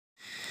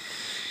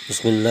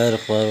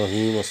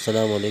Bismillahirrahmanirrahim.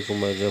 Assalamu alaikum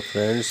my dear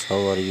friends. How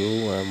are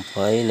you? I am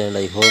fine and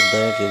I hope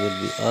that you will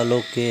be all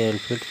okay and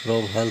fit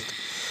from health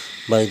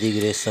by the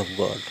grace of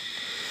God.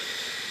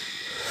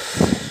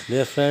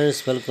 Dear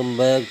friends, welcome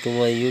back to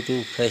my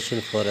YouTube Fashion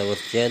Forever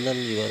channel.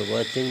 You are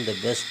watching the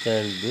best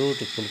and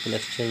beautiful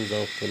collections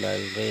of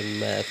rhien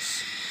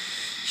max,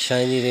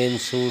 shiny rain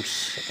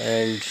suits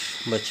and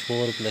much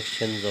more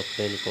collections of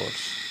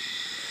raincoats.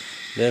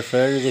 Dear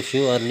friends, if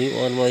you are new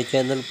on my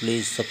channel,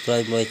 please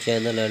subscribe my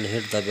channel and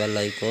hit the bell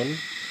icon.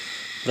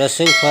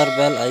 Pressing for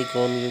bell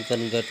icon, you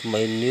can get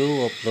my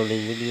new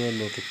uploading video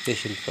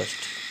notification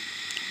first.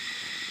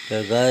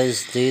 Dear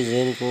guys, these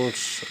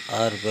raincoats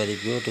are very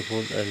beautiful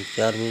and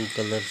charming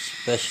colors,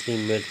 specially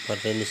made for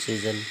rainy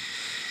season,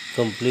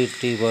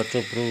 completely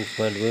waterproof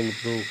and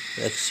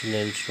windproof,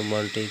 excellent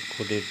romantic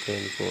hooded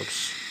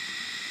raincoats.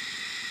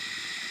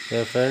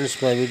 Dear friends,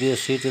 my video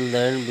see till the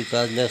end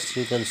because next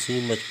you can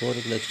see much more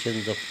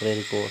collections of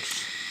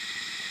raincoats.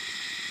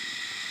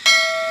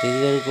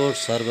 These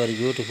raincoats are very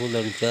beautiful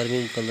and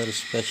charming colors,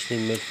 specially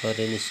made for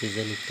rainy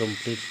season,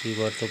 completely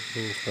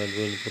waterproof and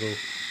windproof,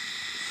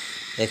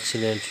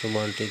 excellent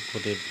romantic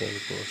hooded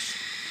raincoats.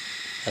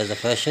 As a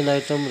fashion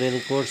item,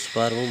 raincoats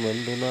for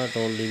women do not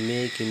only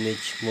make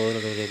image more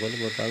adorable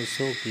but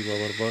also keep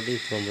our body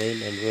from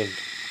rain and wind.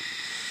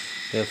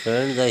 Dear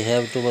friends, I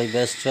have to my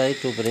best try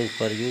to bring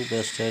for you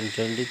best and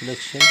trendy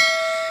collection.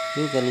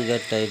 You can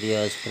get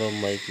ideas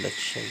from my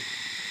collection.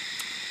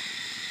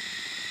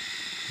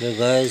 Dear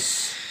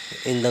guys,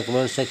 in the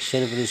comment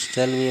section, please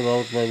tell me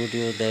about my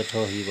video that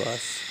how he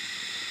was.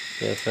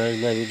 Dear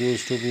friends, my video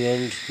is to be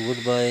end.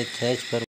 Goodbye. Thanks for